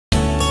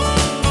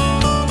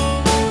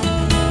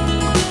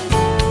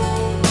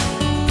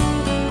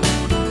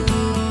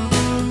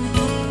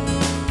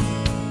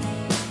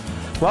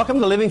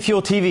Welcome to Living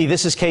Fuel TV.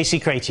 This is Casey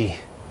Krejci.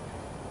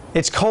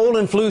 It's cold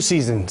and flu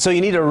season, so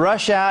you need to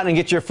rush out and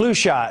get your flu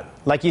shot,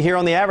 like you hear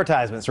on the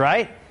advertisements,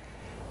 right?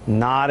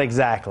 Not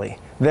exactly.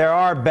 There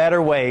are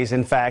better ways,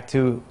 in fact,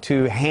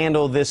 to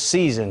handle this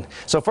season.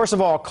 So first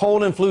of all,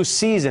 cold and flu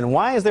season.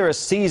 Why is there a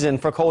season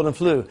for cold and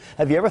flu?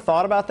 Have you ever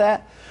thought about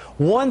that?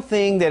 One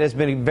thing that has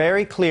been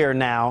very clear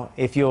now,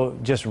 if you'll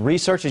just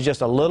research it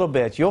just a little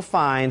bit, you'll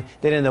find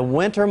that in the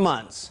winter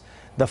months,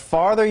 the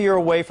farther you're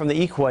away from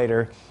the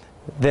equator,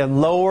 the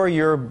lower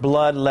your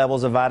blood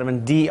levels of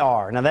vitamin D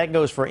are. Now that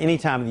goes for any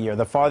time of the year.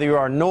 The farther you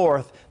are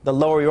north, the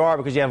lower you are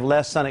because you have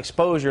less sun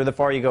exposure the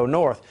farther you go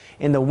north.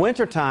 In the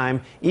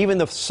wintertime, even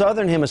the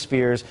southern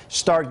hemispheres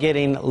start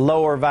getting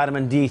lower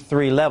vitamin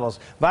D3 levels.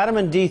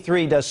 Vitamin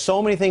D3 does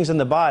so many things in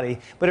the body,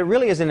 but it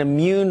really is an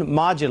immune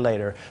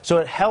modulator. So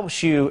it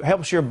helps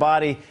your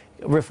body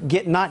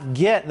not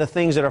get the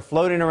things that are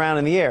floating around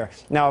in the air.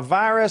 Now, a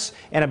virus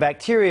and a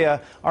bacteria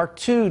are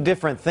two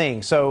different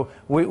things, so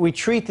we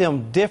treat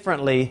them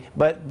differently,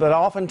 but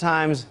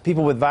oftentimes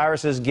people with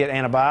viruses get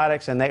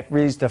antibiotics, and that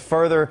leads to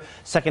further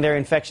secondary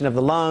infection of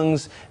the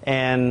lungs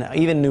and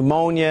even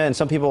pneumonia, and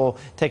some people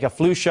take a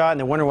flu shot and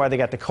they wonder why they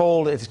got the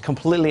cold. It's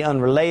completely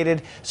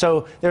unrelated.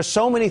 So there's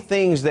so many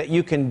things that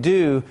you can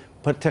do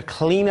but to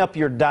clean up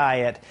your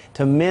diet,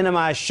 to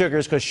minimize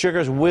sugars, because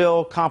sugars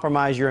will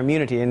compromise your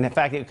immunity. And in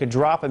fact, it could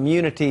drop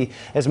immunity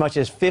as much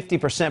as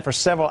 50% for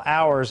several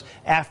hours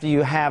after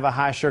you have a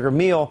high sugar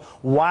meal,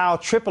 while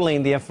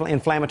tripling the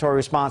inflammatory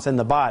response in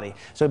the body.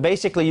 So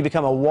basically, you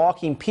become a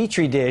walking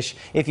petri dish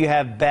if you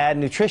have bad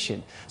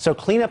nutrition. So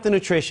clean up the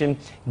nutrition,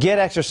 get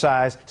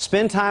exercise,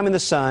 spend time in the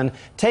sun,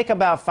 take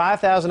about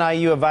 5,000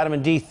 IU of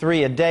vitamin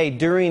D3 a day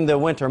during the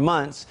winter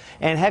months,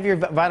 and have your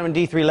vitamin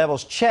D3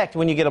 levels checked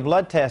when you get a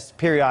blood test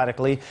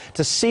periodically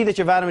to see that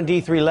your vitamin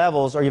D3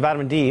 levels, or your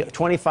vitamin D,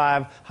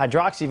 25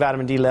 hydroxy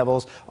vitamin D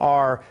levels,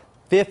 are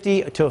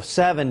 50 to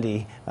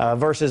 70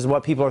 versus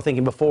what people are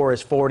thinking before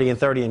is 40 and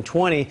 30 and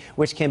 20,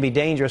 which can be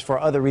dangerous for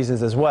other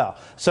reasons as well.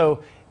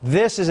 So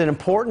this is an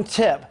important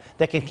tip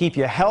that can keep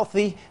you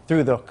healthy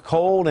through the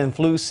cold and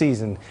flu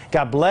season.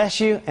 God bless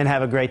you and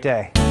have a great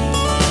day.